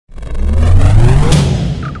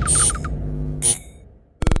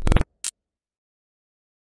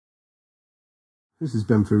This is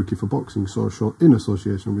Ben Fruity for Boxing Social in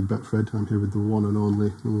association with Betfred. I'm here with the one and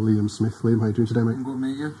only Liam Smith. Liam, how are you doing today, mate? I'm good,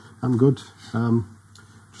 mate. You? I'm good.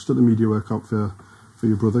 Just at the media workout for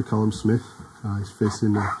your brother, Callum Smith. He's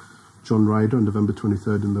facing John Ryder on November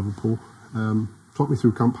 23rd in Liverpool. Talk me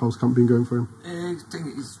through camp. How's camp been going for him? I think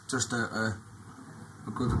it's just a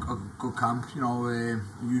good camp. You know,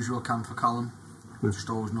 usual camp for Callum. Yeah. Just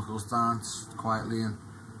always knuckles down quietly, and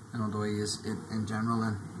you know the way he is in general,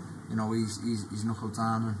 and you know he's knuckled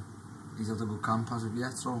down and he's had a good camp as of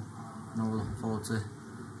yet. So you know we're looking forward to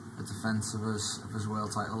a defence of his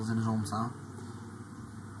world titles in his hometown.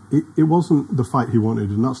 It wasn't the fight he wanted,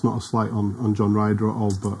 and that's not a slight on John Ryder at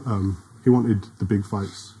all, but he wanted the big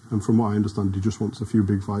fights, and from what I understand he just wants a few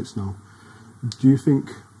big fights now. Do you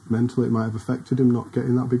think mentally it might have affected him not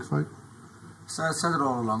getting that big fight? So I said it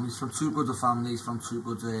all along, he's from too good a family, he's from too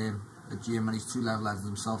good a gym, and he's too level-headed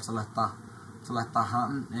himself to let that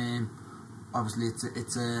happen. Obviously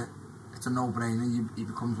it's a no-brainer. He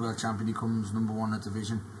becomes world champion, he becomes #1 in the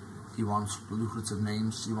division. He wants lucrative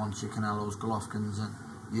names, he wants your CANELOs, GOLOVKINs and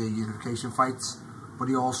your unification fights, but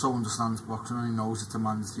he also understands boxing and he knows it's a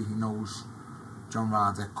mandatory. He knows John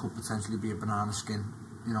Ryder could potentially be a banana skin.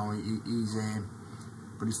 You know,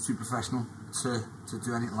 but he's too professional to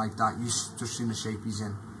do anything like that. You've just seen the shape he's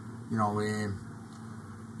in. You know,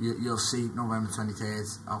 you'll see November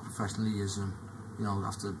 23rd how professional he is, and you know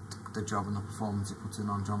after the job and the performance he puts in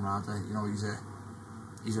on John Ryder, you know he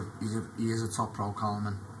is a top pro, Callum,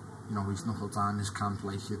 and you know he's knuckled down this camp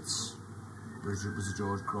like it was a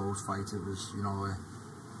George Groves fight. It was, you know,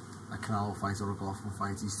 a CANELO fight or a Golovkin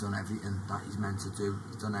fight. He's done everything that he's meant to do.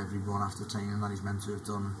 He's done every run after training that he's meant to have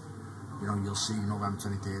done. You know, you'll see November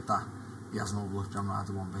 23rd that he hasn't overlooked John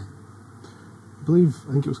Ryder one bit.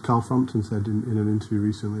 I think it was Carl Frampton said in an interview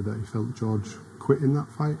recently that he felt George quit in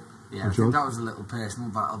that fight. Yeah, I think that was a little personal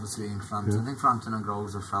battle between Frampton. Yeah. I think Frampton and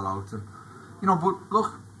Groves have fell out, and you know, but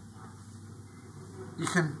look, you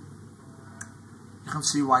can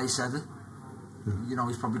see why he said it. Yeah. You know,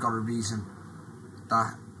 he's probably got a reason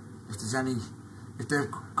that if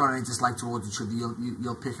they've got any dislike towards each other,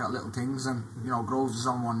 you'll pick out little things, and you know, Groves is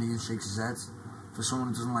on one knee and shakes his head. For someone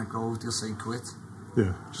who doesn't like Groves, they'll say quit.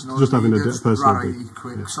 Yeah, just, you know, just having a personal beef.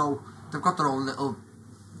 Quit. Yeah. So they've got their own little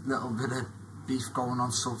bit of beef going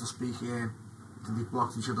on, so to speak. They've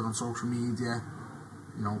blocked each other on social media.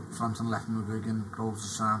 You know, Frampton left McGregor, Groves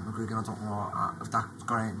has signed McGregor. I don't know if that's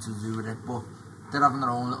got anything to do with it, but they're having their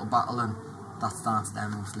own little battle, and that's down to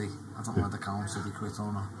them mostly. I don't know whether Callum said he quit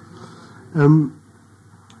or not.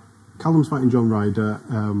 Callum's fighting John Ryder.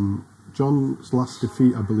 John's last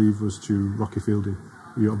defeat, I believe, was to Rocky Fielding.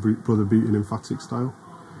 Your brother beat in emphatic style.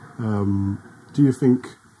 Do you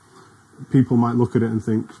think people might look at it and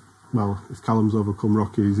think, well, if Callum's overcome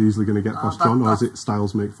Rocky, he's easily going to get past John, or is it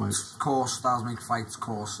styles make fights? Of course, styles make fights, of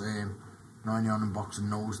course. You know, anyone in boxing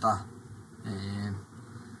knows that.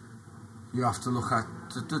 You have to look at,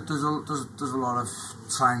 there's a lot of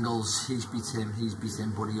triangles. He's beat him,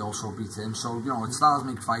 but he also beat him. So, you know, styles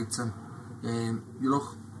make fights, and you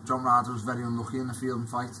look, John Ryder was very unlucky in the Fielding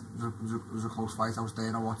fight. It was a close fight. I was there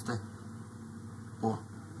and I watched it. But,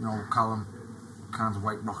 you know, Callum kind of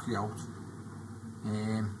wiped Rocky out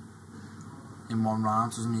in one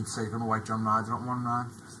round. Doesn't mean to say you're going to wipe John Ryder out in one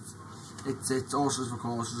round. It's horses for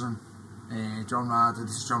courses, and John Ryder,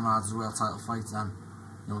 this is John Ryder's world title fight, and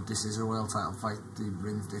you know, this is a world title fight. He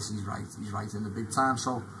wins this, he's right in the big time.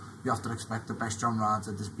 So you have to expect the best John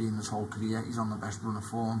Ryder there's been his whole career. He's on the best run of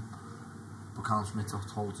form. But Callum Smith's a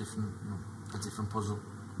whole different, you know, a different puzzle.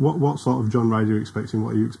 What sort of John Ryder are you expecting?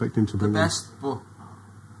 What are you expecting to bring? The best, but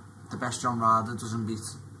the best John Ryder doesn't beat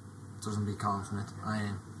Callum Smith.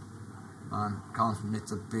 And Callum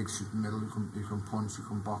Smith's a big super middle. You can punch, you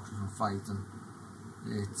can box, you can fight, and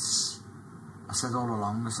it's. I said all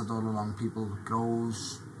along, people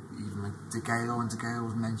Groves, even like DeGale, and DeGale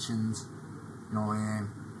was mentioned. You know,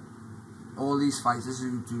 all these fighters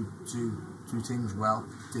who do things well,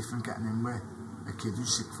 different, getting in with a kid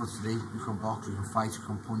who's 6'3", who can box, who can fight, who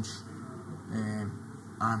can punch, and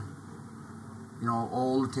you know,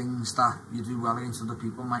 all the things that you do well against other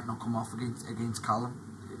people might not come off against Callum.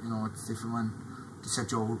 You know, it's different when they said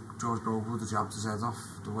George Groves would have jabbed his head off,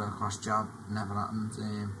 the world class jab, never happened.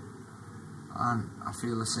 And I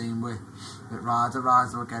feel the same way that Ryder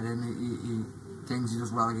will get in. Things he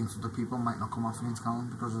does well against other people might not come off against Callum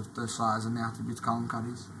because of the size and the attributes Callum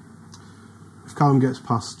carries. If Callum gets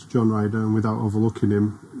past John Ryder and without overlooking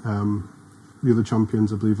him, the other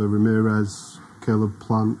champions, I believe, are Ramirez, Caleb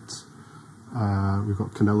Plant, we've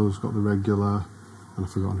got Canelo's got the regular, and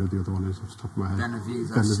I've forgotten who the other one is off the top of my head.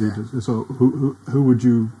 Benavidez. So who would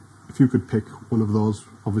you if you could pick one of those,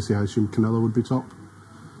 obviously I assume Canelo would be top.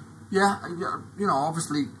 Yeah, you know,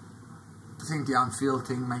 obviously, I think the Anfield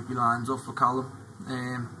thing might be lined up for Callum.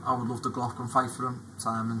 I would love the Golovkin fight for him.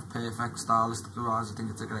 Timing's perfect, stylistic wise, I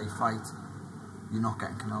think it's a great fight. You're not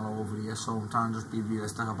getting Canelo over here, so I'm trying to just be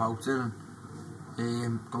realistic about it.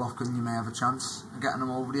 And Golovkin, you may have a chance of getting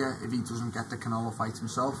him over here if he doesn't get the Canelo fight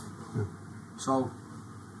himself. Yeah. So,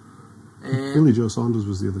 Billy Joe Saunders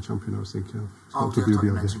was the other champion I was thinking of. Oh, yeah, I thought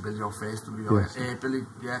you mentioned Billy Joe first.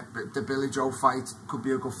 The Billy Joe fight could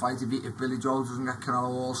be a good fight if Billy Joe doesn't get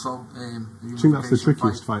Canelo also. I think that's the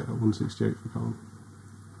trickiest fight at 168 for Callum.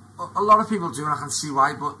 A lot of people do, and I can see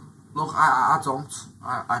why, but look, I don't.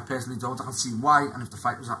 I personally don't. I can see why, and if the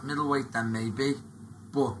fight was at middleweight, then maybe.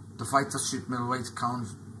 But the fight that suits middleweight, Callum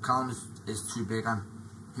is too big, and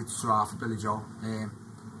it's too hard for Billy Joe.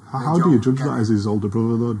 How do you judge that as his older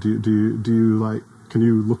brother though? Do you like, can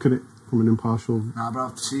you look at it from an impartial? Nah, but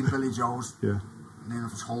I've seen Billy Joe's near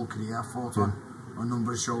enough his whole career. I fought on a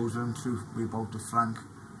number of shows with him through we both with Frank.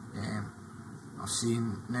 I've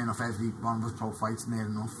seen near enough every one of his pro fights near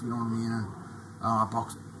enough, you know what I mean? And I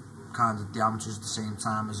boxed kind of the amateurs at the same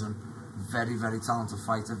time as him. Very, very talented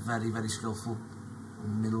fighter, very, very skillful.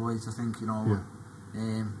 Middleweight, I think, you know.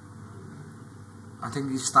 Yeah. I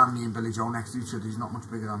think you stand me and Billy Joe next to each other, he's not much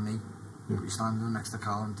bigger than me. Yeah. But you stand him next to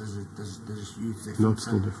Callum, there's a huge difference.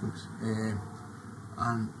 Noticeable difference.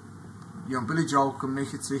 And, you know, Billy Joe can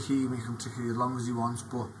make it tricky, make him tricky as long as he wants,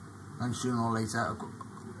 but then sooner or later,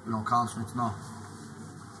 you know, Callum Smith's not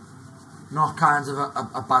kind of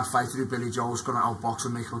a bad fighter who Billy Joe's going to outbox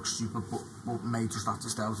and make it look stupid, but may just have to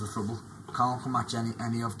stay out of trouble. Callum can match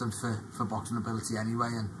any of them for boxing ability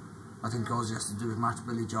anyway, and I think all he has to do is match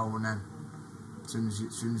Billy Joe, and then as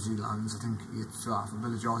soon as he lands, I think it's too hard for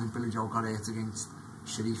Billy Joe. I think Billy Joe got hurt against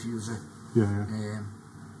Sharif User.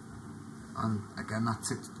 And again, that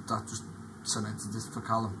just cemented this for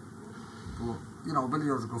Callum. But you know, Billy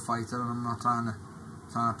Joe's a good fighter, and I'm not trying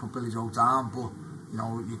to put Billy Joe down, but you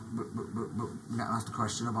know, we're getting asked the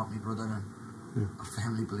question about my brother, and I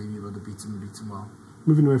firmly believe my brother beats him well.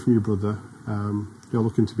 Moving away from your brother, you're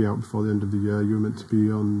looking to be out before the end of the year. You were meant to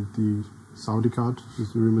be on the Saudi card,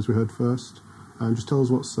 as the rumours we heard first. Just tell us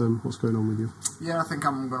what's going on with you. Yeah, I think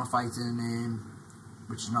I'm going to fight in,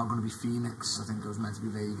 which is now going to be Phoenix. I think it was meant to be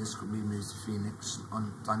Vegas, could be moved to Phoenix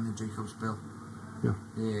on Daniel Jacobs' bill. Yeah.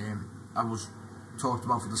 I was talked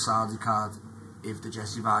about for the Saudi card if the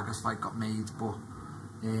Jesse Vargas fight got made, but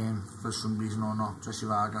for some reason or not, Jesse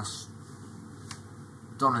Vargas,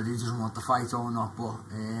 don't know if he doesn't want the fight or not, but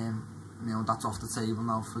you know, that's off the table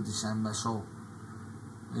now for December, so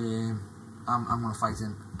I'm going to fight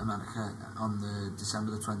in America on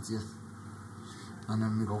December the 20th, and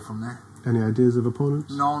then we go from there. Any ideas of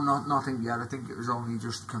opponents? No, nothing yet. I think it was only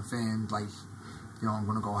just confirmed, like, you know, I'm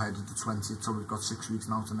going to go ahead at the 20th, so we've got 6 weeks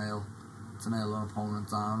now to nail an opponent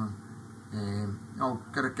down, and you know,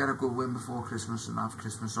 get a good win before Christmas and have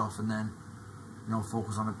Christmas off, and then, you know,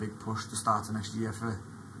 focus on a big push to start the next year for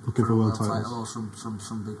looking for world title or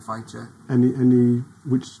some big fight. Yeah.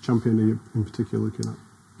 Which champion are you in particular looking at?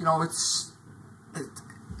 You know, it's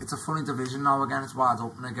a funny division now again. It's wide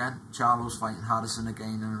open again. Charlo's fighting Harrison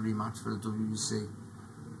again in a rematch for the WBC.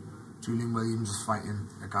 Julian Williams is fighting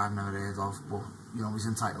a guy I've never heard of, but you know, he's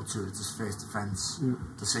entitled to it. It's his first defence.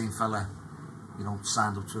 The same fella, you know,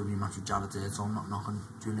 signed up to a rematch with Jared Hurd, so I'm not knocking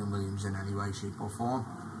Julian Williams in any way, shape or form.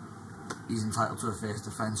 He's entitled to a first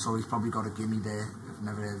defence, so he's probably got a gimme there. I've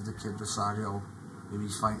never heard of the kid Rosario who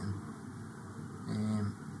he's fighting.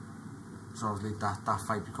 So obviously that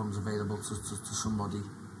fight becomes available to somebody.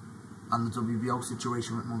 And the WBO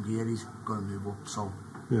situation with Munguia, he's going to move up, so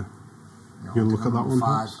yeah. You know, you'll look at that one.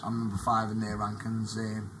 I'm number 5 in their rankings.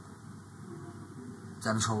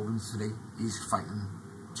 Dennis Hogan's 3. He's fighting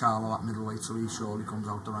Charlo at middleweight, so he surely comes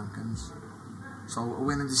out the rankings. So a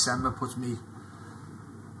win in December puts me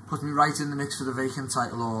right in the mix for the vacant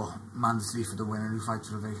title, or mandatory for the winner who fights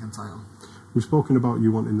for the vacant title. We've spoken about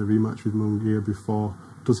you wanting the rematch with Munguia before.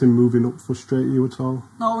 Does him moving up frustrate you at all?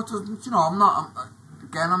 No, it doesn't. You know, I'm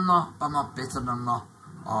not bitter, and I'm not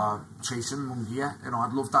chasing Munguia. You know,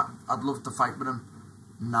 I'd love to fight with him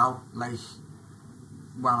now, like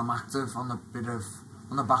when I'm active on the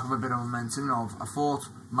back of a bit of momentum. You know, I fought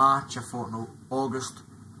March, I fought in August.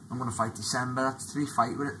 I'm going to fight December. That's 3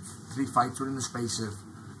 fights within the space of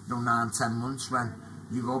 9-10 months. When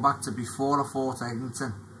you go back to before I fought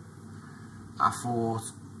Eglinton, I fought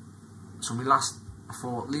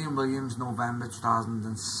Liam Williams November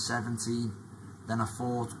 2017. Then I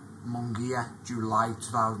fought Munguia July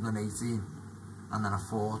 2018, and then I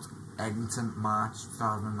fought Eglinton March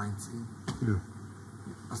 2019. Yeah.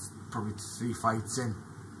 That's probably 3 fights in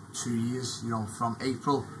 2 years, you know, from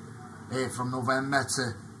from November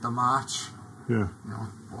to the March. Yeah. You know,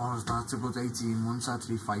 what was that? About 18 months I had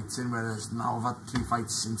 3 fights in, whereas now I've had 3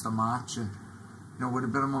 fights since the March, and you know, with a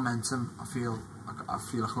bit of momentum, I feel I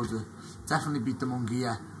could have definitely beat the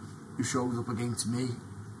MUNGUIA who showed up against me,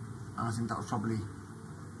 and I think that was probably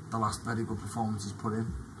the last very good performance he's put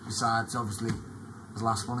in. Besides, obviously, his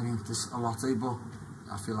last one against this Alote, but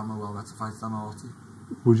I feel I'm a well better fighter than Alote.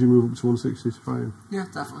 Would you move up to 160 to fight him? Yeah,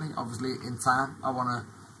 definitely. Obviously, in time, I want to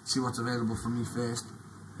see what's available for me first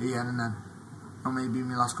here, and then, or maybe in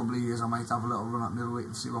the last couple of years I might have a little run at middleweight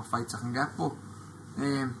and see what fights I can get. But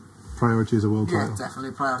priority is a world title. Yeah,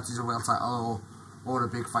 definitely. Priority is a world title, or a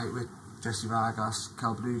big fight with Jesse Vargas,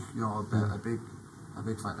 Calbrook, you know, a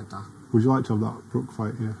big fight like that. Would you like to have that Brook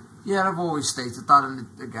fight here? Yeah, I've always stated that, and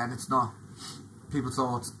again, it's not. People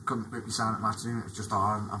thought couldn't make me sign at MATCHROOM. It's just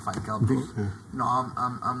I'm fighting Calbrook. Yeah. You know,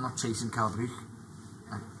 I'm not chasing Calbrook.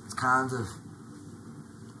 It's kind of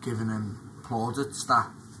giving him plaudits that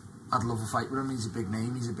I'd love a fight with him. He's a big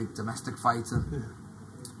name. He's a big domestic fighter. Yeah.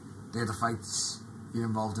 They're the fights you're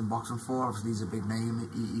involved in boxing for. Obviously, he's a big name.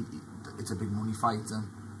 It's a big money fight, and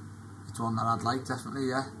it's one that I'd like, definitely.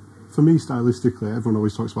 Yeah. For me, stylistically, everyone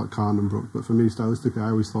always talks about Khan and Brook, but for me, stylistically,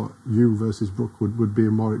 I always thought you versus Brook would be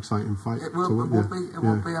a more exciting fight. It will, would be,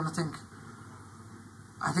 and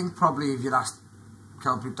I think probably if you'd asked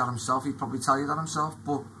Calbrook that himself, he'd probably tell you that himself,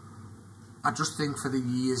 but I just think for the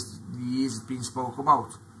years it's been spoke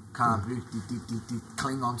about, Calbrook, they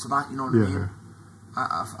cling on to that, you know what I mean?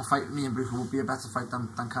 A fight with me and Brook would be a better fight than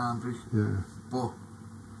Calbrook. Yeah. But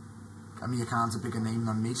Amir Khan's a bigger name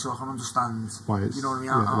than me, so I can understand. Why it's, you know what I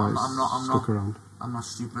mean? I'm not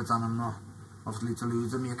stupid, and I'm not obviously to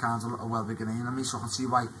lose. Amir Khan's a well bigger name than me, so I can see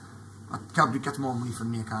why Calbrook gets more money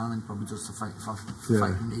from Amir Khan than probably just to fight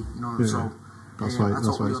with me. You know, so that's why. I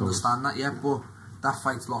totally understand that. Yeah, but that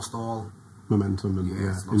fight's lost all momentum and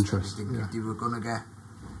interest. If they were gonna get,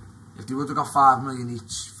 if they would have got 5 million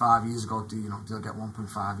each 5 years ago, they'll get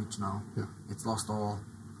 1.5 each now. Yeah, it's lost all.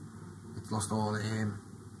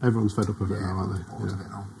 Everyone's fed up of it now, aren't they? Of it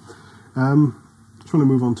now. Just want to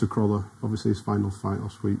move on to Crawler. Obviously, his final fight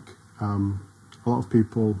last week. A lot of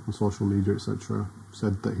people on social media, etc.,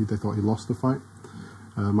 said that they thought he lost the fight.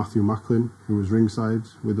 Matthew Macklin, who was ringside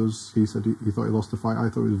with us, he said he thought he lost the fight. I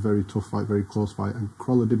thought it was a very tough fight, very close fight, and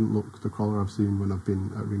Crawler didn't look the Crawler I've seen when I've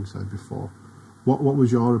been at ringside before. What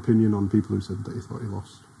was your opinion on people who said that you thought he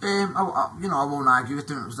lost? I won't argue with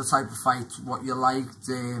them. It was the type of fight what you liked.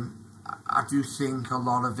 I do think a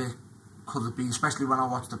lot of it could have been, especially when I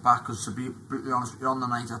watched it back, because to be brutally honest with you, on the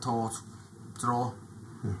night I thought draw.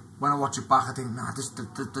 Yeah. When I watch it back, I think, nah,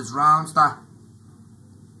 there's rounds that,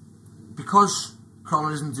 because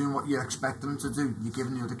Crawler isn't doing what you expect him to do, you're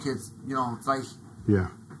giving the other kid, you know, it's like,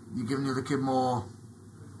 you're giving the other kid more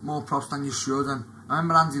props than you should. And I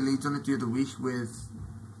remember Andy Lee done it the other week with,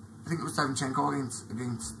 I think it was Stevenchenko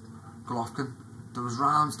against Golovkin. There was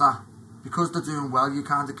rounds that, because they're doing well, you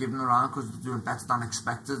can't give them a round because they're doing better than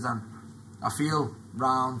expected. And I feel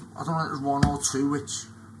round, I don't know if it was 1 or 2, which,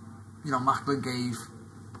 you know, Macklin gave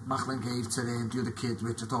to the other kid,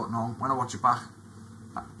 which I thought, no, when I watch it back,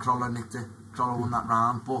 Crawler nicked it. Crawler won that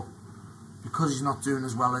round, but because he's not doing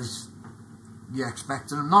as well as you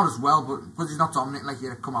expected him, not as well, but because he's not dominating like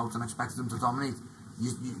you come out and expected him to dominate,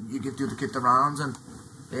 you give the other kid the rounds. And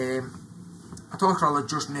I thought Crawler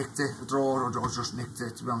just nicked it, a draw, or just nicked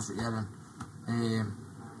it, to be honest with you. And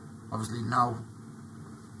obviously now,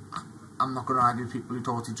 I'm not going to argue with people who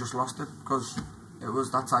thought he just lost it, because it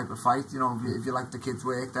was that type of fight. You know, if you like the kid's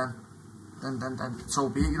work, then so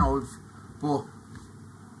be it. You know, but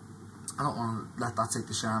I don't want to let that take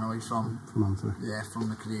the shine away from Anthony. Yeah, from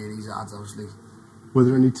the career he's had, obviously. Were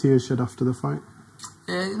there any tears shed after the fight?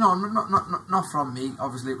 No, not from me.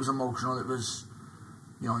 Obviously, it was emotional. It was,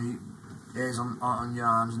 you know, hairs on your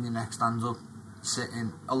arms and your neck stands up,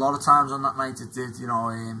 sitting. A lot of times on that night it did, you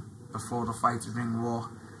know, before the fight, the ring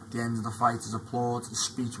walk, the end of the fight, his applause, his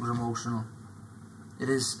speech was emotional. It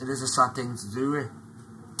is a sad thing to do with,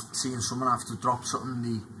 seeing someone have to drop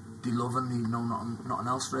something they love and they know nothing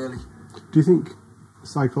else really. Do you think,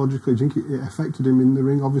 psychologically, do you think it affected him in the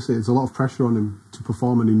ring? Obviously, it's a lot of pressure on him to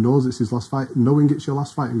perform, and he knows it's his last fight. Knowing it's your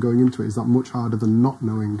last fight and going into it, is that much harder than not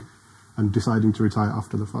knowing and deciding to retire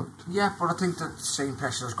after the fact? Yeah, but I think that the same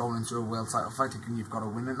pressure is going into a world title fight, thinking you've got to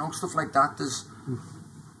win it. No, stuff like that. There's,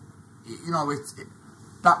 you know,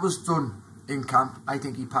 that was done in camp. I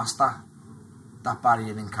think he passed that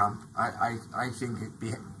barrier in camp. I think it'd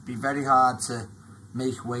be very hard to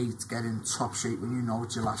make weight, get in top shape when you know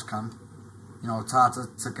it's your last camp. You know, it's hard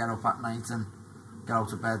to get up at night and get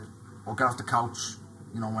out of bed or get off the couch,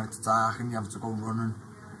 you know, when it's dark and you have to go running.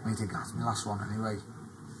 when you think, that's my last one anyway,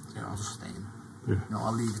 you know, I'll just stay in. Yeah. You know,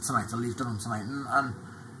 I'll leave it tonight, I'll leave the run tonight.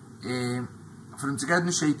 And for him to get in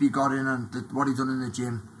the shape he got in and what he done in the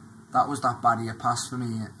gym, that was that barrier pass for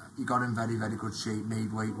me. He got in very, very good shape,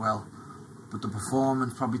 made weight well. But the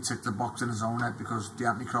performance probably ticked the box in his own head, because the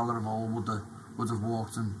Anthony Crowler of old would have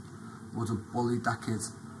walked and would have bullied that kid,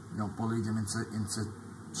 you know, bullied him into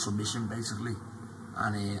submission basically,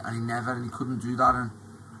 and he couldn't do that, and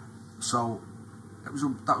so that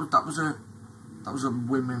was a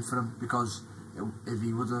win-win for him, because if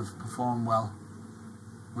he would have performed well,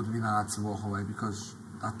 it would have been hard to walk away, because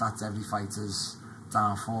that's every fighter's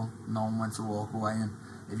downfall, knowing when to walk away. And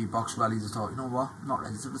if he boxed well, he just thought, you know what, I'm not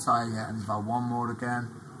ready to retire yet, and he's about one more again,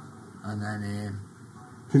 and then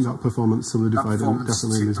I think that performance solidified him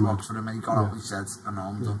definitely in his mind. For him, and he got out, he said, I know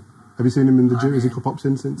I'm done. Have you seen him in the gym? Has he popped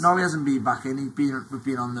in since? No, he hasn't been back in. We've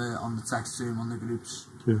been on the text to him, on the groups.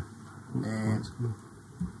 Yeah.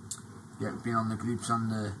 Yeah, we've been on the groups, on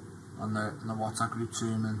the WhatsApp group to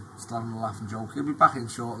him, and still having a laugh and joke. He'll be back in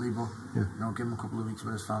shortly, but you know, give him a couple of weeks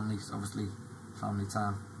with his family. Obviously, family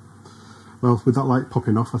time. Well, with that light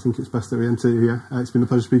popping off, I think it's best that we end it here. It's been a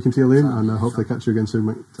pleasure speaking to you, Liam, and hopefully catch you again soon,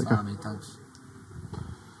 mate. Take care. Mate, thanks.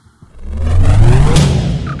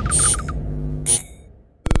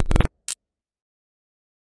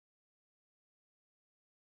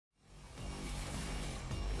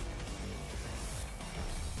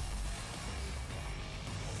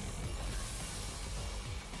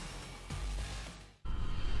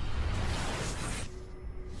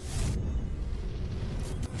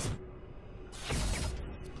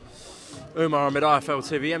 Umar Ahmed, IFL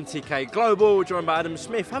TV, MTK Global, joined by Adam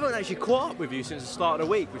Smith. Haven't actually caught up with you since the start of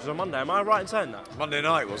the week, which was on Monday. Am I right in saying that? Monday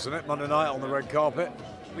night, wasn't it? Monday night on the red carpet.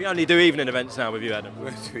 We only do evening events now with you, Adam. We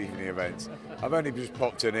do evening events. I've only just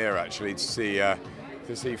popped in here actually to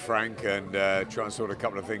see Frank and try and sort a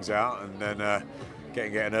couple of things out, and then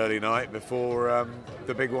getting an early night before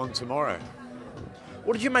the big one tomorrow.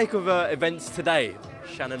 What did you make of events today?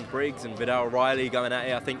 Shannon Briggs and Vidal Riley going at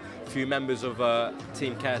it. I think a few members of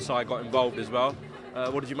Team KSI got involved as well.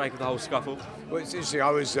 What did you make of the whole scuffle? Well, it's interesting. I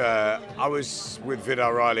was with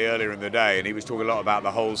Vidal Riley earlier in the day, and he was talking a lot about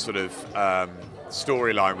the whole sort of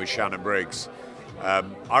storyline with Shannon Briggs.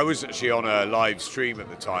 I was actually on a live stream at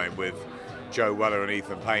the time with Joe Weller and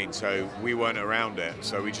Ethan Payne, so we weren't around it.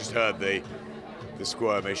 So we just heard the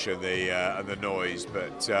skirmish and the noise.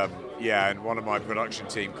 But yeah, and one of my production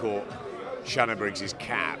team caught Shannon Briggs'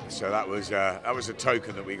 cap, so that was a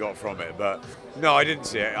token that we got from it. But no, I didn't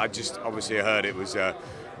see it. I just obviously heard it was a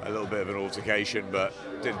little bit of an altercation, but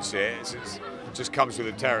didn't see it. It just comes with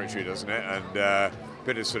the territory, doesn't it? And a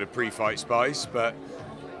bit of sort of pre-fight spice, but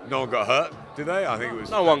no one got hurt, did they? I think it was.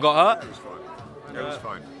 No one got hurt. It was fine. It was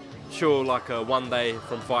fine. Sure, like one day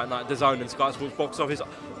from Fight Night, DAZN and Sky Sports box office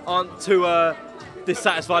aren't too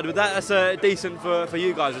dissatisfied with that. That's decent for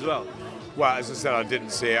you guys as well. Well, as I said, I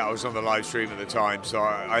didn't see it. I was on the live stream at the time, so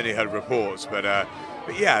I only heard reports. But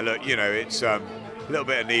yeah, look, you know, it's a little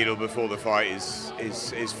bit of needle before the fight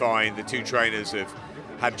is fine. The two trainers have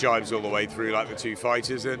had jibes all the way through, like the two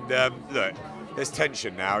fighters. And look, there's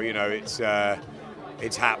tension now. You know, it's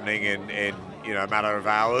happening in you know, a matter of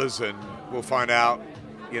hours, and we'll find out,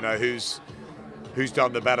 you know, who's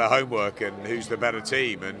done the better homework and who's the better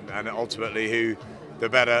team, and ultimately who the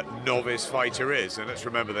better novice fighter is. And let's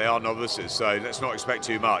remember, they are novices, so let's not expect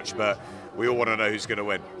too much, but we all want to know who's going to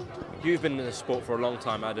win. You've been in the sport for a long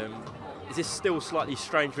time, Adam. Is this still slightly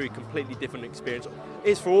strange for you, completely different experience?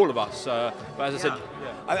 It's for all of us, but as I said...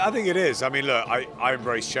 Yeah. I think it is. I mean, look, I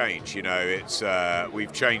embrace change, you know. It's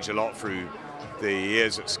we've changed a lot through the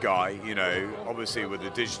years at Sky, you know, obviously with the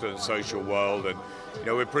digital and social world, and you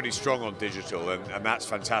know, we're pretty strong on digital, and that's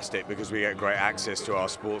fantastic because we get great access to our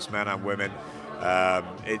sportsmen and women.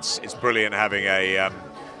 It's brilliant having a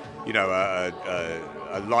you know,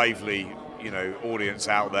 a lively, you know, audience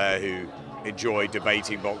out there who enjoy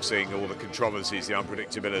debating boxing, all the controversies, the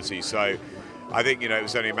unpredictability. So I think, you know, it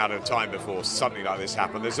was only a matter of time before something like this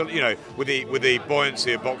happened. There's, you know, with the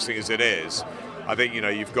buoyancy of boxing as it is, I think, you know,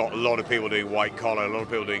 you've got a lot of people doing white collar, a lot of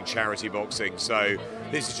people doing charity boxing. So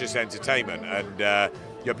this is just entertainment, and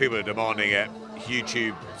you know, people are demanding it.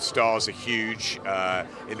 YouTube stars are huge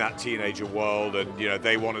in that teenager world, and you know,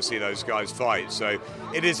 they want to see those guys fight. So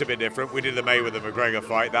it is a bit different. We did the Mayweather-McGregor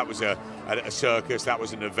fight. That was a circus. That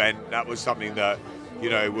was an event. That was something that, you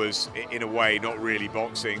know, was in a way not really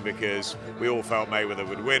boxing, because we all felt Mayweather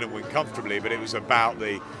would win and win comfortably. But it was about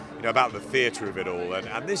the, you know, about the theatre of it all.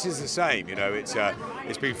 And this is the same. You know, it's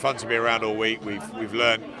been fun to be around all week. We've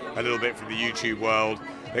learned a little bit from the YouTube world.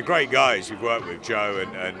 They're great guys we've worked with, Joe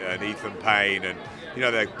and Ethan Payne, and you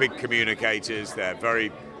know, they're big communicators. They're very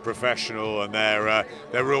professional, and they're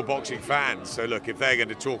real boxing fans. So look, if they're going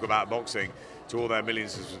to talk about boxing to all their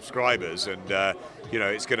millions of subscribers, and you know,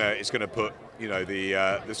 it's gonna put, you know,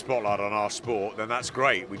 the spotlight on our sport, then that's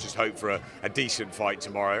great. We just hope for a decent fight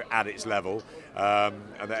tomorrow at its level, and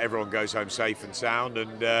that everyone goes home safe and sound,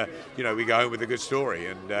 and you know, we go home with a good story.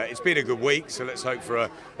 And it's been a good week, so let's hope for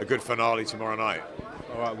a good finale tomorrow night.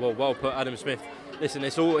 All right, well put, Adam Smith. Listen,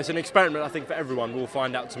 it's an experiment, I think, for everyone. We'll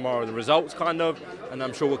find out tomorrow the results, kind of, and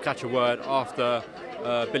I'm sure we'll catch a word after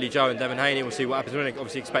Billy Joe and Devin Haney. We'll see what happens. We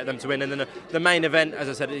obviously expect them to win, and then the main event, as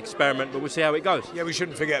I said, experiment, but we'll see how it goes. Yeah, we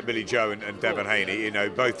shouldn't forget Billy Joe and Devin Haney, you know,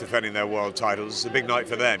 both defending their world titles. It's a big night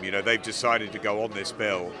for them. You know, they've decided to go on this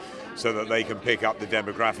bill so that they can pick up the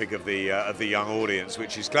demographic of the young audience,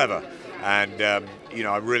 which is clever. And you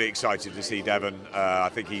know, I'm really excited to see Devin. I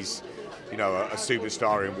think he's, you know, a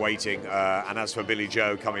superstar in waiting. And as for Billy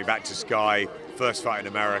Joe coming back to Sky, first fight in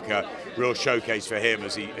America, real showcase for him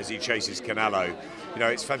as he chases Canelo. You know,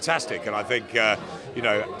 it's fantastic, and I think you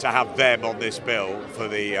know, to have them on this bill for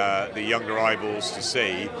the younger eyeballs to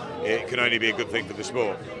see, it can only be a good thing for the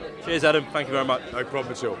sport. Cheers, Adam. Thank you very much. No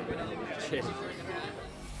problem at all. Cheers.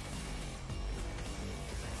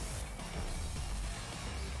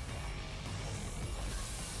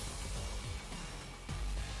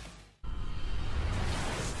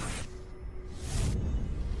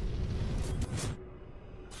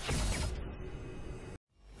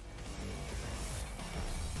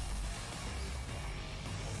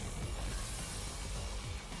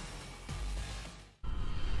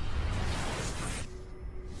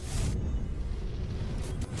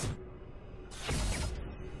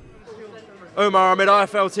 Omar Ahmed,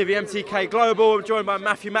 IFL TV, MTK Global. I'm joined by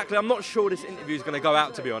Matthew MACKLIN. I'm not sure this interview is going to go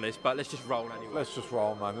out, to be honest, but let's just roll anyway. Let's just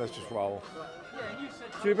roll, man. Let's just roll.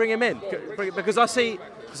 Should we bring him in? Because I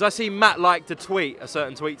see Matt liked a tweet, a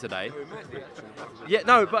certain tweet today. Yeah,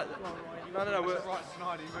 no, but no.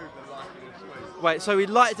 Wait, so he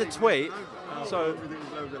liked a tweet. So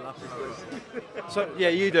yeah,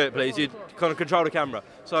 you do it, please. You kind of control the camera.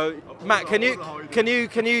 So Matt, can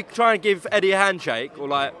you try and give Eddie a handshake, or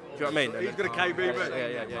like, do you know what I mean? He's got a KB, but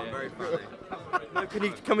yeah. very funny.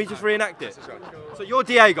 No, can we just reenact it? So you're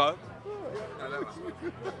Diego.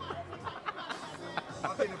 I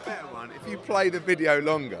think a better one. If you play the video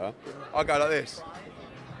longer, I'll go like this.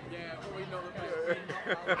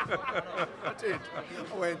 I did.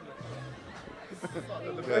 I went.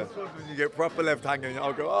 Yeah. When you get proper left hanging,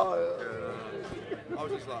 I'll go, oh. Yeah. I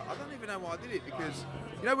was just like, I don't even know why I did it, because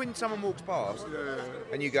you know when someone walks past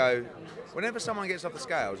and you go, whenever someone gets off the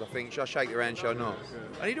scales, I think, should I shake their hand, should I not?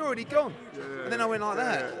 And he'd already gone. And then I went like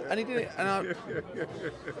that, and he did it, and I...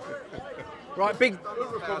 Right, big...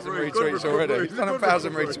 1,000 retweets already. He's done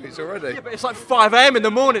 1,000 retweets already. Yeah, but it's like 5 AM in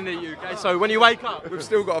the morning in the UK, so when you wake up... We've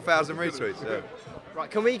still got 1,000 retweets, yeah. Right,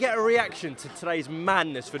 can we get a reaction to today's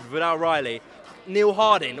madness for Vidal Riley? Neil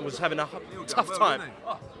Harding was having a tough time.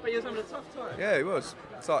 Oh, but he was having a tough time. Yeah, he was.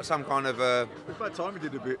 It's like some kind of... It's about time he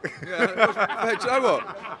did a bit. Yeah, do you know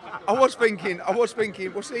what? I was thinking,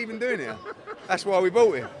 what's he even doing here? That's why we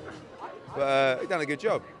bought him. But he done a good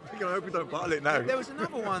job. I hope we don't battle it now. There was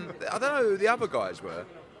another one, I don't know who the other guys were.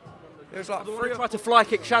 There was like three... tried to fly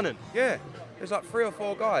kick Shannon. Yeah, there was like 3 or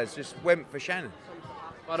 4 guys just went for Shannon.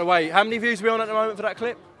 By the way, how many views are we on at the moment for that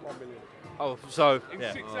clip? 1 million. Oh, so... In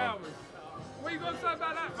yeah. 6 hours. What are you going to say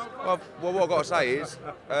about that, motherfucker? Well, what I've got to say is,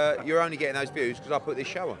 you're only getting those views because I put this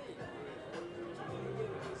show on.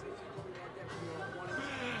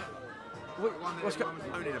 What's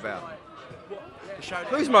moaning about?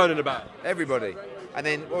 Who's moaning about? Everybody. And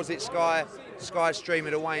then, what was it, Sky stream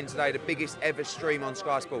of the Wayne today, the biggest ever stream on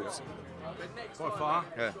Sky Sports. By far.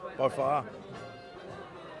 Yeah. By far.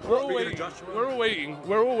 We're all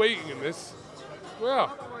eating in this. We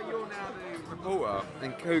are. You're now the reporter,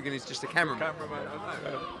 and Coogan is just a cameraman.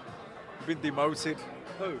 Been demoted.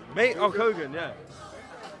 Who? Me? Oh, Coogan, yeah.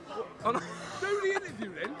 Do the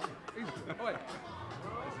interview then. Wait.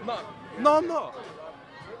 No, I'm not.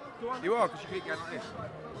 You are, because you keep going like this.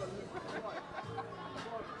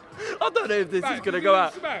 I don't know if this is going to go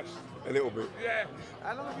out. Smashed? A little bit. Yeah.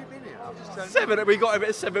 How long have you been here? I've just turned 7, we got him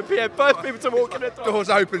at 7 PM. First people to walk in the door. Doors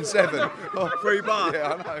open 7. Free bar.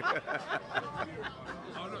 Yeah, I know.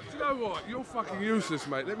 Oh, look, do you know what? You're fucking useless,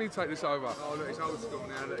 mate. Let me take this over. Oh, look, it's old school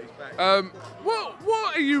now that he's back.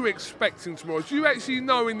 What are you expecting tomorrow? Do you actually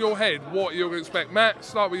know in your head what you're going to expect? Matt,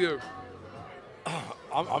 start with you.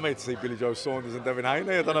 I'm here to see Billy Joe Saunders and Devin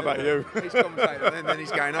Haney. I don't know about you. He's commentating and then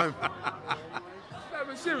he's going home. No,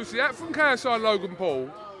 but seriously, from KSI-LOGAN Paul,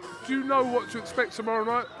 do you know what to expect tomorrow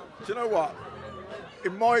night? Do you know what?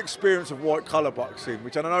 in my experience of white collar boxing,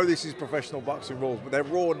 which I know this is professional boxing rules, but they're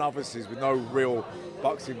raw novices with no real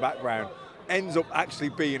boxing background, ends up actually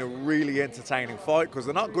being a really entertaining fight because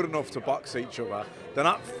they're not good enough to box each other. They're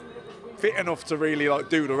not fit enough to really like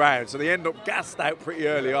do the round, so they end up gassed out pretty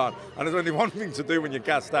early on. And there's only one thing to do when you're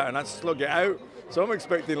gassed out, and that's slug it out. So I'm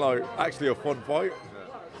expecting like actually a fun fight.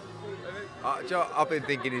 I've been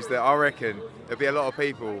thinking is that I reckon there'll be a lot of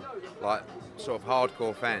people like sort of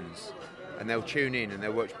hardcore fans, and they'll tune in and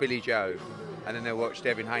they'll watch Billy Joe, and then they'll watch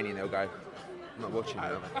Devin Haney and they'll go, I'm not watching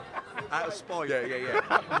that. Out of spite. Yeah.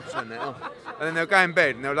 Turn that off. And then they'll go in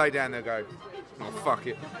bed and they'll lay down and they'll go, oh, fuck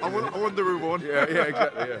it. I wonder who won. Yeah,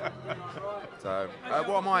 exactly, yeah. So,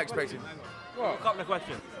 what am I expecting? A couple of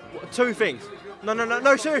questions. Two things.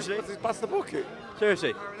 No, seriously. Pass the bucket.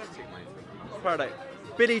 Seriously. Paradigm.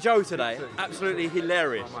 Billy Joe today, absolutely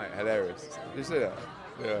hilarious. Oh, mate, hilarious. Did you see that?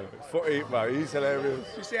 Yeah, mate, he's hilarious.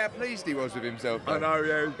 Did you see how pleased he was with himself? Though? I know,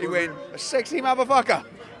 yeah. He went, a sexy motherfucker.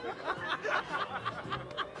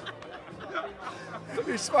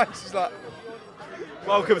 His face is like,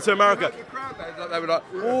 Welcome to America. the crowd, they were like,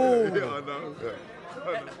 oh. Yeah, I know.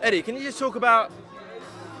 Yeah. Eddie, can you just talk about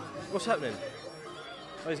what's happening?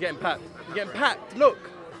 Oh, he's getting packed. He's getting packed. Look.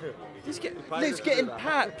 He's getting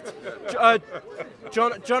packed.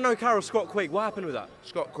 John O'Carroll, Scott Quigg, what happened with that?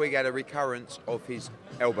 Scott Quigg had a recurrence of his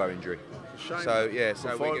elbow injury. Shame. So,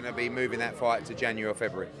 we're going to be moving that fight to January or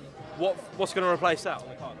February. What's going to replace that on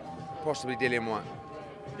the card? Possibly Dillian White.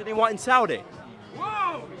 Dillian White in Saudi?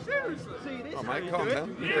 Whoa, seriously? Oh, mate, calm down.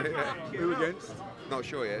 Who against? Not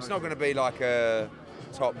sure yet. It's not going to be like a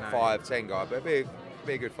top 5, 10 guy, but it'll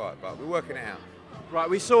be a good fight. But we're working it out. Right,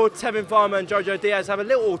 we saw Tevin Farmer and Jojo Diaz have a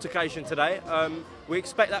little altercation today. We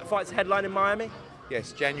expect that fight to headline in Miami?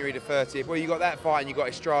 Yes, January the 30th. Well, you got that fight and you got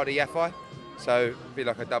Estrada Yafai, so it'll be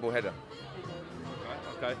like a double header.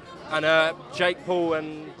 Okay. And Jake Paul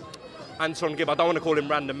and Anton Gibb. I don't want to call him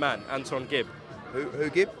random man. Anton Gibb. Who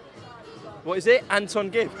Gibb? What is it? Anton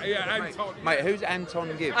Gibb. Yeah, Anton. Mate, who's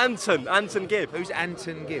Anton Gibb? Anton Gibb. Who's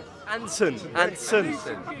Anton Gibb? Anton.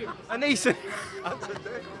 Aneeson.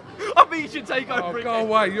 I think you should take over. Oh, go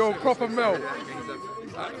away, you're a proper melt.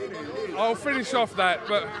 I'll finish off that,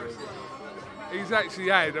 but he's actually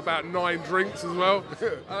had about 9 drinks as well.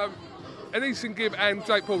 Aneeson Gibb and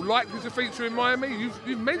Jake Paul likely to feature in Miami.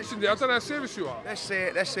 You've mentioned it. I don't know how serious you are. Let's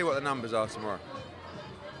see what the numbers are tomorrow.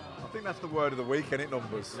 I think that's the word of the week, isn't it?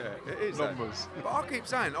 Numbers. Yeah, it is. Numbers. But I keep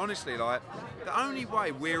saying, honestly, like, the only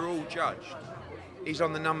way we're all judged is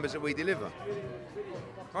on the numbers that we deliver.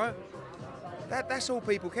 Right? That's all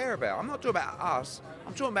people care about. I'm not talking about us.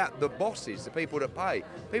 I'm talking about the bosses, the people that pay.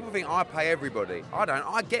 People think I pay everybody. I don't.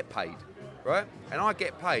 I get paid, right? And I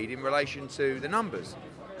get paid in relation to the numbers.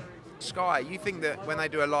 Sky, you think that when they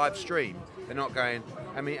do a live stream, they're not going,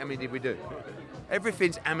 how many did we do?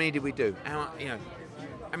 Everything's how many did we do? How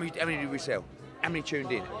many did we sell? How many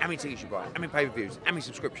tuned in? How many tickets you buy? How many pay-per-views? How many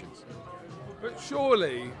subscriptions? But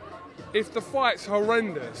surely, if the fight's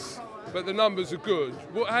horrendous, but the numbers are good,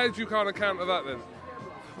 how do you kind of counter that then?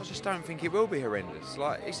 I just don't think it will be horrendous.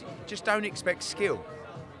 Just don't expect skill.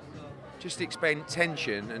 Just expect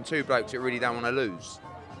tension and 2 blokes that really don't want to lose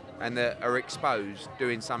and that are exposed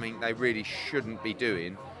doing something they really shouldn't be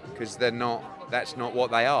doing because that's not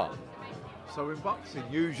what they are. So in boxing,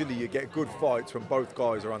 usually you get good fights when both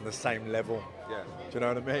guys are on the same level. Yeah. Do you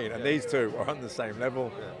know what I mean? And these two are on the same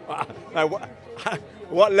level. Yeah. Now,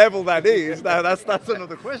 what level that is, now that's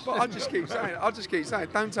another question. But I just keep saying,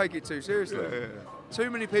 don't take it too seriously. Yeah. Too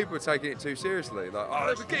many people are taking it too seriously.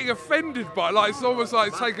 Like, they're getting offended by it. Like, it's almost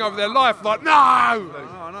like taking over their life. Like, no!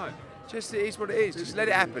 No. Just it is what it is. Just let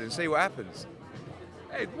it happen and see what happens.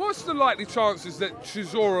 Ed, what's the likely chances that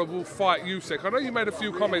Chisora will fight Usyk? I know you made a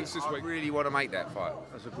few comments this week. I really want to make that fight.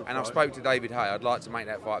 That's a good and fight. I spoke to David Hay. I'd like to make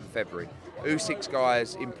that fight for February. Usyk's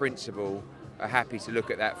guys, in principle, are happy to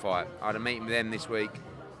look at that fight. I had a meeting with them this week.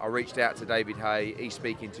 I reached out to David Hay. He's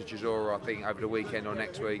speaking to Chisora, I think, over the weekend or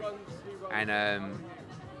next week. And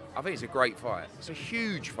I think it's a great fight. It's a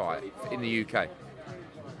huge fight in the UK.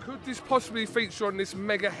 Could this possibly feature on this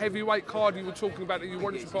mega heavyweight card you were talking about that you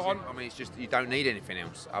wanted to put on? I mean, it's just you don't need anything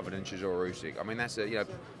else other than Chisora Usyk. I mean, that's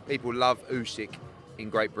people love Usyk in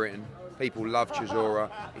Great Britain. People love Chisora.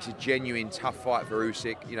 It's a genuine tough fight for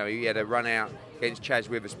Usyk. He had a run out against Chaz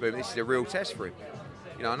Witherspoon. This is a real test for him.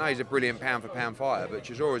 I know he's a brilliant pound-for-pound fighter, but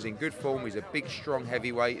Chisora's in good form. He's a big, strong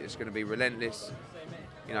heavyweight. It's going to be relentless.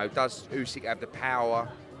 Does Usyk have the power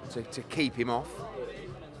to keep him off?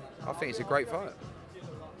 I think it's a great fight.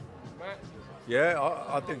 Yeah,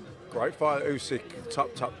 I think great fight. Usyk,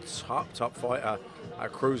 top fighter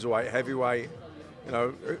at cruiserweight, heavyweight.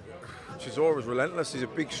 Chisora's relentless. He's a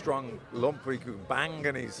big, strong lump. He can bang,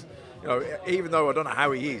 and he's, you know, even though I don't know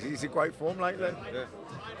how he is, he's in great form lately. Yeah.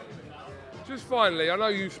 Just finally, I know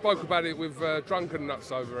you spoke about it with Drunken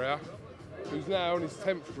Nuts over here, who's now on his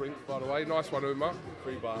 10th drink, by the way. Nice one, Umar.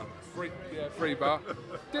 Free bar. Free bar.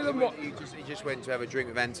 Dylan, what? He just went to have a drink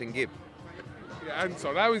with Anton Gibb. Yeah,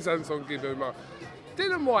 Anton. How is Anton Gibb, Umar?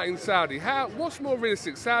 Dylan White in Saudi. What's more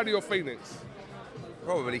realistic, Saudi or Phoenix?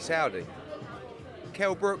 Probably Saudi.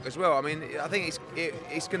 Kell Brook as well. I mean, I think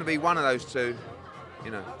it's going to be one of those two,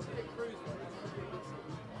 you know.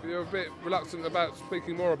 You're a bit reluctant about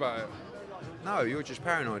speaking more about it. No, you're just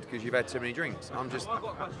paranoid because you've had too many drinks. I'm just. I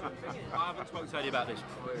haven't spoken to Eddie about this.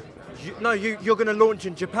 You're going to launch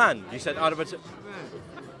in Japan. You said out of it.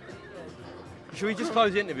 Should we just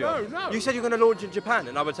close the interview? No. You said you're going to launch in Japan,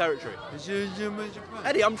 in other territory.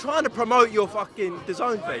 Eddie, I'm trying to promote your fucking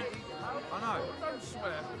design thing. I know. Don't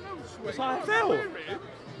swear. That's how I feel.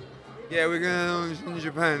 Yeah, we're going to launch in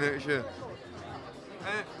Japan next year.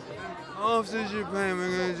 After Japan,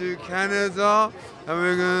 we're going to do Canada and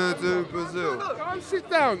we're going to do Brazil. Go sit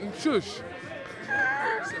down and shush.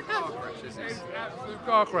 Absolute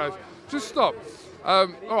car crash. Just stop. All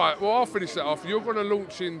right, well, I'll finish that off. You're going to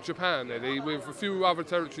launch in Japan, Eddie, with a few other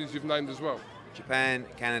territories you've named as well. Japan,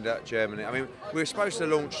 Canada, Germany. I mean, we were supposed to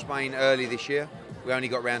launch Spain early this year. We only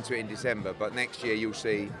got round to it in December, but next year you'll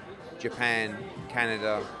see Japan,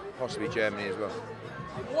 Canada, possibly Germany as well.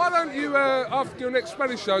 Why don't you, after your next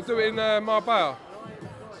Spanish show, do it in Marbella?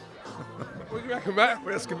 What do you reckon, Matt?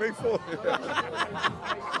 What else can be for?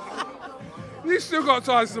 You still got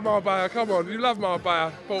ties to Marbella, come on. You love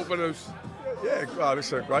Marbella, Port Banús. Yeah, well,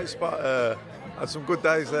 it's a great spot. Had some good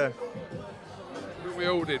days there. We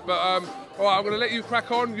all did. But, all right, I'm going to let you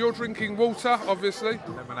crack on. You're drinking water, obviously.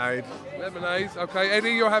 Lemonade. Lemonade, okay.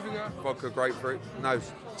 Eddie, you're having a... Vodka grapefruit. No,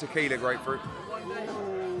 tequila grapefruit.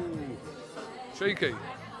 Cheeky.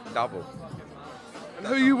 Double. And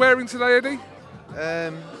who are you wearing today, Eddie?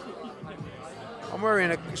 I'm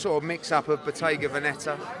wearing a sort of mix-up of Bottega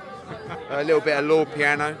Veneta, a little bit of Lord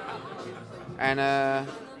Piano, and a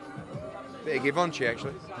bit of Givenchy,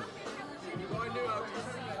 actually.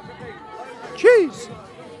 Cheese!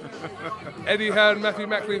 Eddie Hearn, Matthew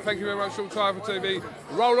Macklin, thank you very much for your time for TV.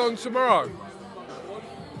 Roll on tomorrow.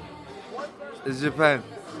 It's Japan.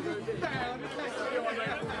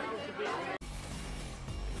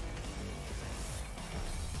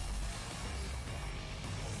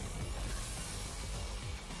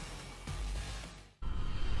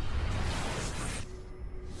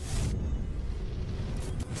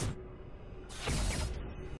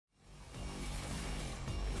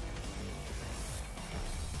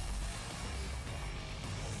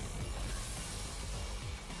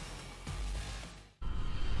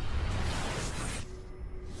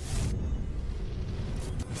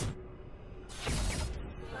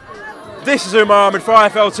 This is Umar Ahmed for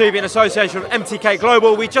ANFIELD TV in association with MTK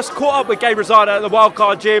Global. We just caught up with Gabe Rosado at the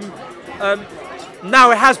Wildcard Gym.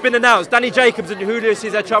 Now it has been announced, Danny Jacobs and Julio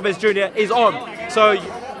Cesar Chavez Jr. is on. So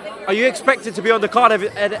are you expected to be on the card? Have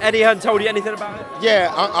Eddie Hearn told you anything about it?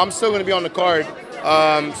 Yeah, I'm still going to be on the card.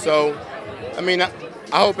 So, I mean, I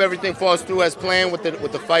hope everything falls through as planned with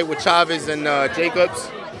the fight with Chavez and Jacobs.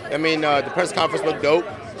 I mean, the press conference looked dope.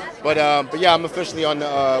 But yeah, I'm officially on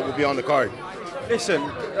will be on the card. Listen,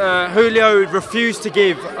 Julio refused to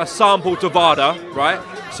give a sample to Vada, right?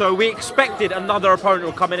 So we expected another opponent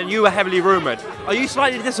will come in, and you were heavily rumoured. Are you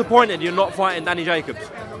slightly disappointed you're not fighting Danny Jacobs?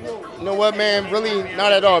 You know what, man? Really,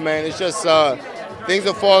 not at all, man. It's just things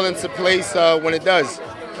will fall into place when it does.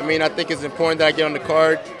 I mean, I think it's important that I get on the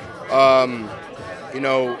card. You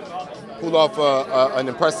know, pull off an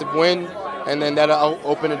impressive win, and then that'll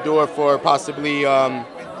open the door for possibly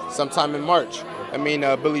sometime in March. I mean,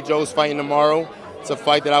 Billy Joe's fighting tomorrow. It's a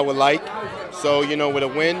fight that I would like. So, you know, with a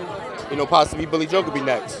win, you know, possibly Billy Joe could be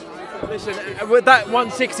next. Listen, with that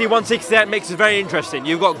 160-168 mix is very interesting.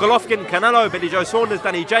 You've got Golovkin, Canelo, Billy Joe Saunders,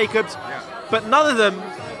 Danny Jacobs, but none of them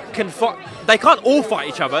can fight. They can't all fight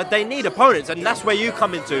each other. They need opponents, and that's where you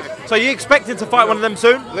come into. So are you expecting to fight one of them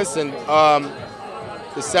soon? Listen,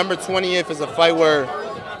 December 20th is a fight where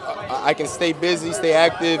I can stay busy, stay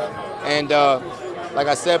active, and like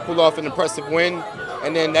I said, pull off an impressive win,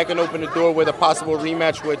 and then that can open the door with a possible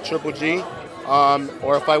rematch with Triple G,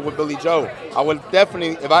 or a fight with Billy Joe. I would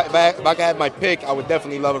definitely, if I could have my pick, I would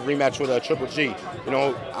definitely love a rematch with Triple G. You know,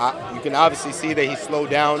 you can obviously see that he slowed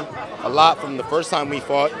down a lot from the first time we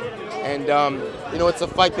fought, and you know, it's a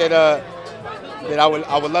fight that I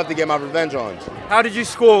would love to get my revenge on. How did you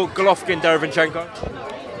score Golovkin, Derevyanchenko?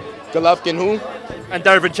 Golovkin who? And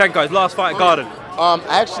Derevyanchenko, his last fight at Garden.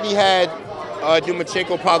 I actually had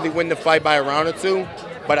Dumachenko probably win the fight by a round or two,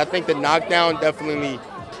 but I think the knockdown definitely,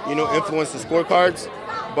 you know, influenced the scorecards.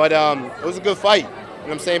 But it was a good fight. You know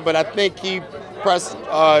what I'm saying? But I think he pressed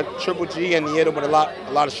Triple G and he hit him with a lot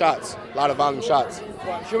of shots, a lot of volume shots.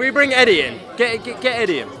 Should we bring Eddie in? Get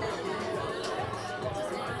Eddie in.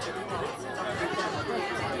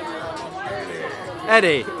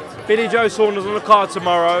 Eddie, Billy Joe Saunders on the card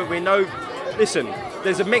tomorrow. We know, listen,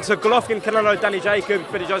 there's a mix of Golovkin, Canelo, Danny Jacobs,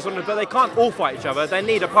 Billy Joe Saunders, but they can't all fight each other. They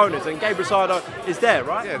need opponents, and Gabe Rosado is there,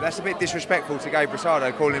 right? Yeah, that's a bit disrespectful to Gabe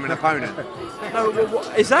Rosado, calling him an opponent. No,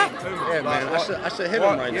 what, is that? Yeah, man, I should hit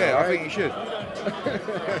him right now. Yeah, right? I think you should.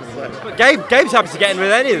 But Gabe's happy to get in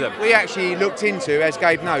with any of them. We actually looked into, as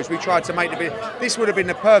Gabe knows, we tried to make this would have been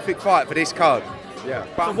the perfect fight for this card. Yeah.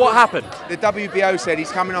 But So what happened? The WBO said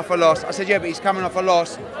he's coming off a loss. I said, yeah, but he's coming off a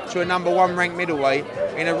loss to a #1 ranked middleweight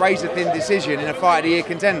in a razor-thin decision in a fight of the year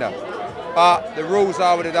contender. But the rules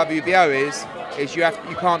are with the WBO is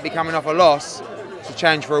you can't be coming off a loss to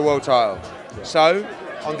challenge for a world title. So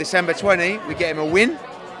on December 20, we get him a win,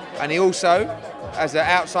 and he also has an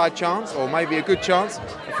outside chance, or maybe a good chance,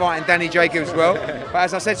 of fighting Danny Jacobs as well. But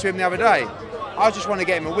as I said to him the other day, I just want to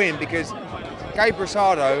get him a win because Gabe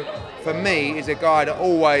Rosado, for me, is a guy that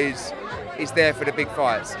always is there for the big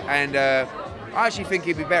fights. And I actually think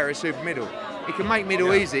he'd be better at super middle. He can make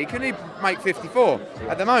middle easy. Can he make 54?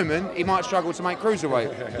 At the moment, he might struggle to make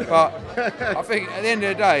cruiserweight. But I think at the end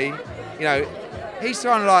of the day, you know, he's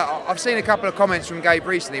trying to like, I've seen a couple of comments from Gabe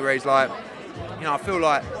recently where he's like, you know, I feel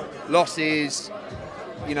like losses,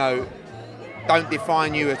 you know, don't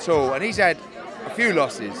define you at all. And he's had a few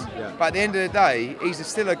losses. But at the end of the day, he's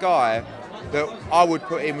still a guy that I would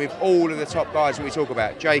put in with all of the top guys that we talk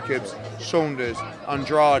about. Jacobs, Saunders,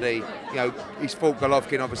 Andrade, you know, he's fought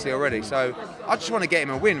Golovkin obviously already. So I just want to get him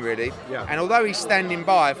a win, really. Yeah. And although he's standing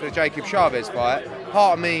by for the Jacob Chavez fight,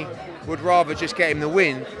 part of me would rather just get him the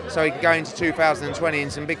win so he can go into 2020 in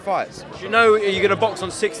some big fights. Do you know, are you going to box on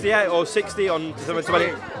 68 or 60 on December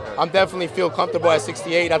 20? I'm definitely feel comfortable at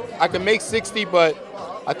 68. I can make 60, but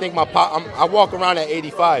I think I walk around at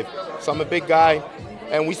 85. So I'm a big guy.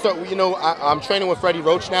 And we start, you know, I'm training with Freddie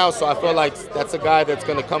Roach now, so I feel like that's a guy that's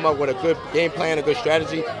going to come up with a good game plan, a good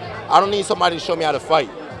strategy. I don't need somebody to show me how to fight.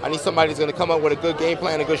 I need somebody who's going to come up with a good game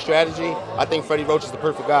plan, a good strategy. I think Freddie Roach is the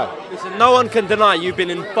perfect guy. Listen, no one can deny you've been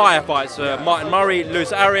in firefights. Martin Murray,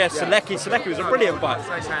 Luis Arias, Selecki. Selecki was a brilliant fight.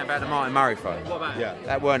 Say something about the Martin Murray fight. What about it?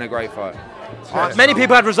 That weren't a great fight. Many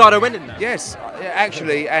people had Rosado winning that. Yes,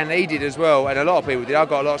 actually, and he did as well, and a lot of people did. I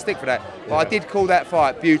got a lot of stick for that. But I did call that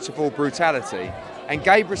fight beautiful brutality. And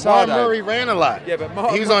Gabe Rosado. Martin Murray ran a lot. Yeah,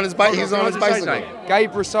 but he was on his bike. He was on his bicycle.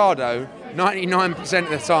 Gabe Rosado, 99% of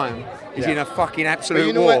the time, is in a fucking absolute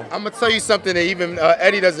you know war. What? I'm gonna tell you something that even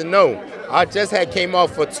Eddie doesn't know. I just came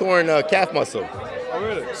off a torn calf muscle. Oh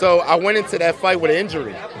really? So I went into that fight with an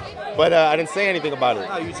injury, but I didn't say anything about it.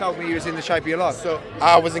 No, you told me you was in the shape of your life. So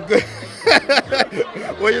I wasn't good.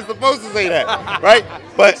 Well, you're supposed to say that, right?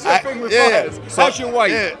 But So, how's your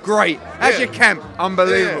weight? Yeah. Great. How's your camp?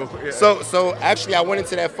 Unbelievable. Yeah. So actually, I went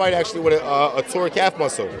into that fight actually with a torn calf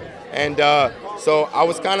muscle, and so I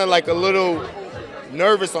was kind of like a little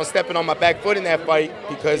nervous on stepping on my back foot in that fight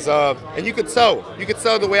because, and you could tell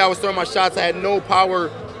the way I was throwing my shots. I had no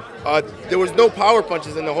power. There was no power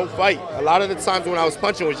punches in the whole fight. A lot of the times when I was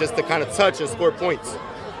punching was just to kind of touch and score points.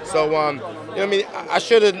 So you know what I mean, I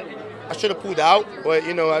should have pulled out, but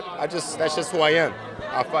you know, that's just who I am.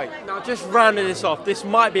 I fight. Now, just rounding this off, this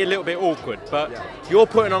might be a little bit awkward, but you're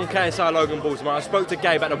putting on KSI-LOGAN Baltimore. I spoke to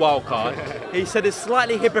Gabe at the wild card. He said it's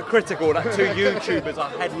slightly hypocritical that two YouTubers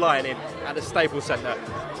are headlining at the Staples Center.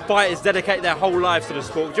 Fighters dedicate their whole lives to the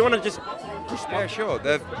sport. Do you want to just... Yeah, sure.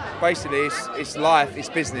 Basically, it's life, it's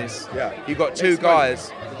business. Yeah. You've got two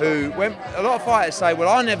guys who, when a lot of fighters say, well,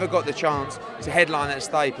 I never got the chance to headline at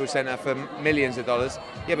Staples Center for millions of dollars.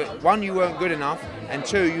 Yeah, but one, you weren't good enough, and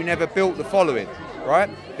two, you never built the following, right?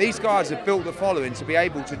 These guys have built the following to be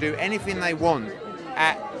able to do anything they want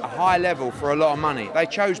at a high level for a lot of money. They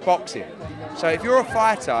chose boxing. So if you're a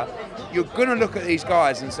fighter, you're going to look at these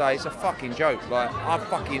guys and say, it's a fucking joke. Like, I've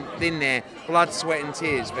fucking been there, blood, sweat and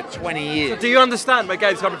tears for 20 years. So do you understand where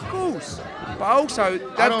Gabe's coming from? Of course. But also,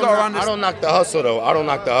 they've got to understand. I don't knock the hustle, though. I don't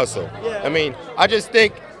knock the hustle. Yeah. I mean, I just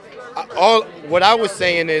think, what I was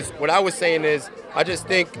saying is, I just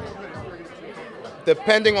think,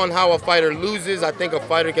 depending on how a fighter loses, I think a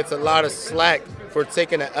fighter gets a lot of slack for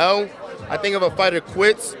taking an L. I think if a fighter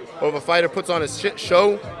quits, or if a fighter puts on a shit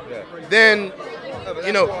show, then...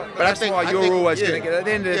 You know, but that's why you're always going to get. At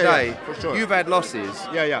the end of the day, for sure. You've had losses,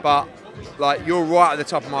 but like you're right at the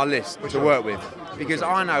top of my list to work with because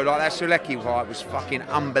I know like that Selecki fight was fucking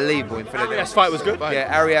unbelievable in Philadelphia. Arias fight was good.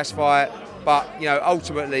 Yeah, Arias fight. but you know,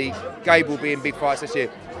 ultimately, Gabe will be in big fights this year.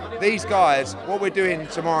 These guys, what we're doing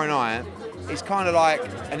tomorrow night is kind of like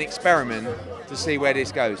an experiment to see where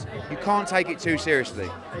this goes. You can't take it too seriously.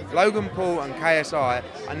 Logan Paul and KSI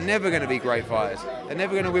are never going to be great fighters. They're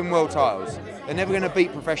never going to win world titles. They're never going to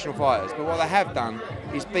beat professional fighters. But what they have done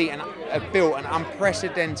is built an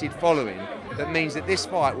unprecedented following that means that this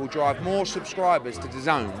fight will drive more subscribers to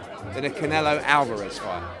DAZN than a Canelo-Alvarez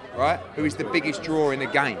fight, right? Who is the biggest draw in the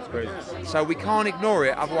game. So we can't ignore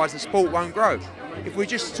it, otherwise the sport won't grow. If we're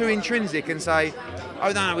just too intrinsic and say,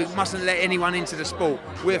 oh no, we mustn't let anyone into the sport,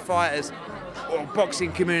 we're fighters, or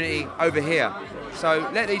boxing community over here. So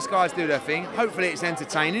let these guys do their thing. Hopefully it's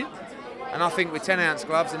entertaining. And I think with 10-ounce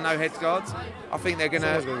gloves and no head guards, I think they're going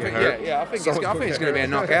to... I think it's going to be a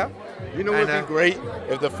knockout. You know what would be great?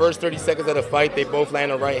 If the first 30 seconds of the fight, they both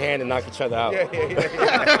land a right hand and knock each other out. And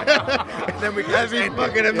then that'd be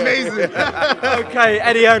fucking amazing. Okay,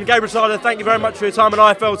 Eddie and Gabe Rosado, thank you very much for your time on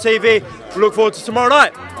IFL TV. We look forward to tomorrow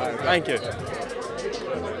night. Thank you.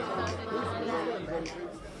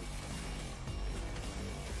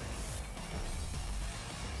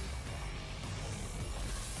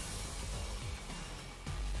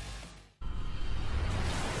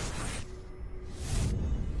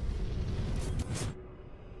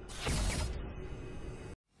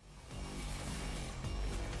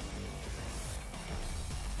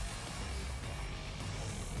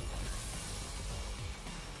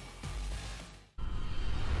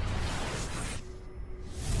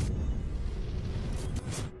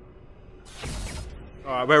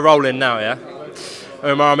 Alright, we're rolling now, yeah?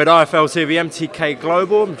 Omar Ahmed, IFL TV, MTK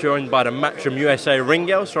Global. I'm joined by the Matchroom USA ring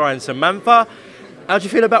girl, Soraya and Samantha. How do you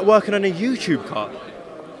feel about working on a YouTube card?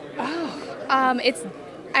 I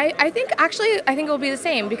think it'll be the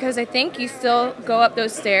same, because I think you still go up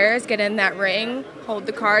those stairs, get in that ring, hold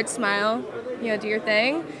the card, smile, you know, do your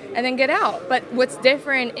thing, and then get out. But what's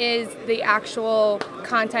different is the actual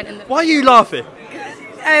content in the... Why are you laughing?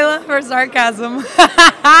 I love her sarcasm.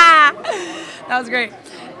 That was great.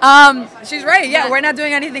 She's right. Yeah, we're not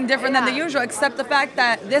doing anything different than the usual, except the fact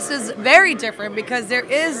that this is very different because there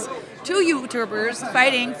is 2 YouTubers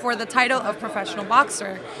fighting for the title of professional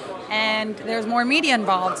boxer, and there's more media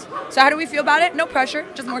involved. So how do we feel about it? No pressure,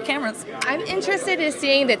 just more cameras. I'm interested in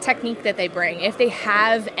seeing the technique that they bring, if they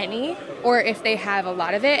have any, or if they have a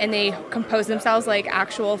lot of it, and they compose themselves like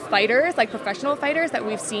actual fighters, like professional fighters that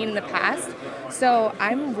we've seen in the past. So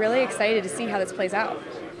I'm really excited to see how this plays out.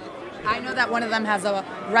 I know that one of them has a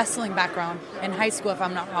wrestling background in high school, if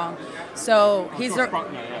I'm not wrong. So he's so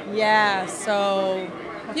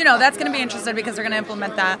you know, that's going to be interesting because they're going to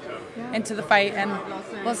implement that into the fight, and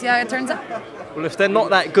we'll see how it turns out. Well, if they're not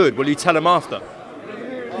that good, will you tell them after?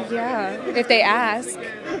 Yeah, if they ask.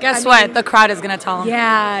 Guess what? The crowd is going to tell them.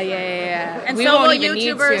 Yeah. And we so won't will even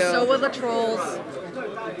YouTubers, need to. so will the trolls,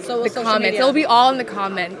 so will The social comments. media. It'll be all in the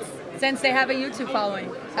comments. Since they have a YouTube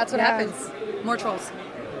following. That's what happens. More trolls.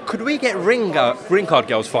 Could we get ring card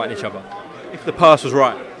girls fighting each other? If the purse was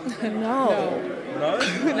right. No,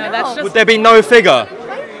 that's just... Would there be no figure?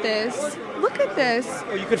 this. Look at this.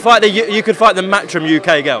 Or you could fight the Matchroom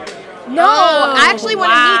UK girl. No, I actually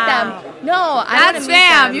want to meet them. No, I want to meet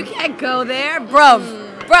them. You can't go there.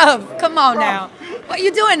 Bruv, come on now. What are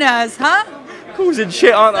you doing to us, huh? Causing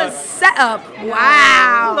shit, aren't It's a they? setup. I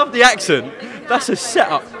Wow. love the accent. That's a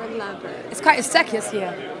setup. It's quite a circus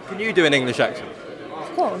here. Can you do an English accent?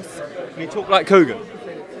 Of course. Can you talk like Coogan?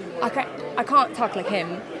 I can't talk like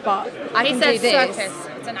him, but I can said do this. circus.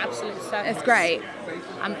 It's an absolute circus. It's great.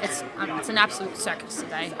 It's an absolute circus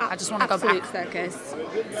today. I just want to go back. Absolute circus.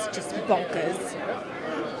 It's just bonkers.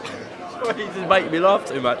 You just make me laugh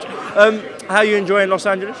too much. How are you enjoying Los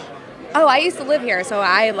Angeles? Oh, I used to live here, so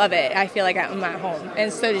I love it. I feel like I'm at home,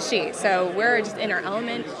 and so does she. So we're just in our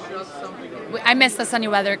element. I miss the sunny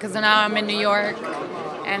weather because now I'm in New York,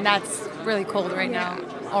 and that's really cold right now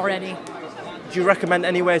already. Do you recommend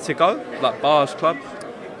anywhere to go? Like bars, clubs?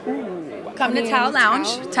 Come to Tao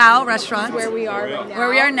Lounge, Tao Restaurant. Where we are right now. Where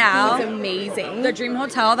we are now. It's amazing. The Dream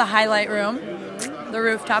Hotel, the Highlight Room, the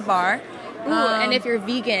rooftop bar. Ooh, and if you're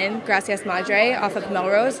vegan, Gracias Madre off of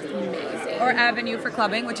Melrose, amazing. Or Avenue for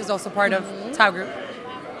clubbing, which is also part of Tao Group.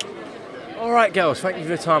 All right, girls, thank you for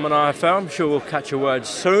your time on IFL. I'm sure we'll catch your words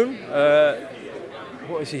soon.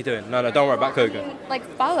 What is he doing? No, don't worry about Coogan. Like,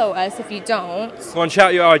 follow us if you don't. Go on,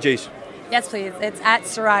 shout your IGs. Yes, please. It's at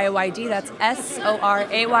Soraya YD. That's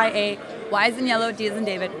SORAYA. Y is in yellow, D is in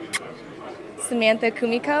David. Samantha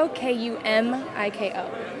Kumiko, KUMIKO.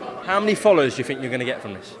 How many followers do you think you're going to get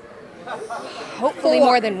from this? Hopefully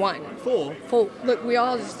more than one. Four? Look, we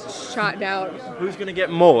all just shot out. Who's going to get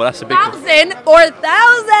more? That's a big 1,000 or 1,000.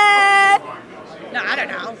 No, I don't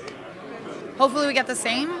know. Hopefully we get the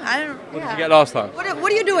same. I don't. What did you get last time? What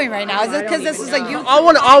are you doing right now? Is it because this is a youth? I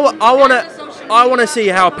want to see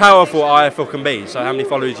how powerful IFL can be. So how many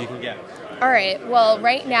followers you can get. All right. Well,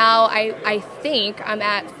 right now I think I'm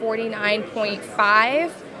at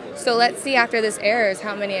 49.5. So let's see after this airs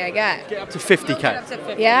how many I get. Get up to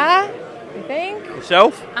 50K. Yeah. You think?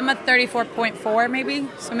 Yourself? I'm at 34.4 maybe.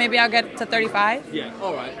 So maybe I'll get to 35. Yeah.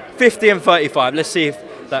 All right. 50 and 35. Let's see if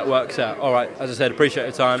that works out. All right. As I said, appreciate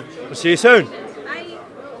your time. We'll see you soon.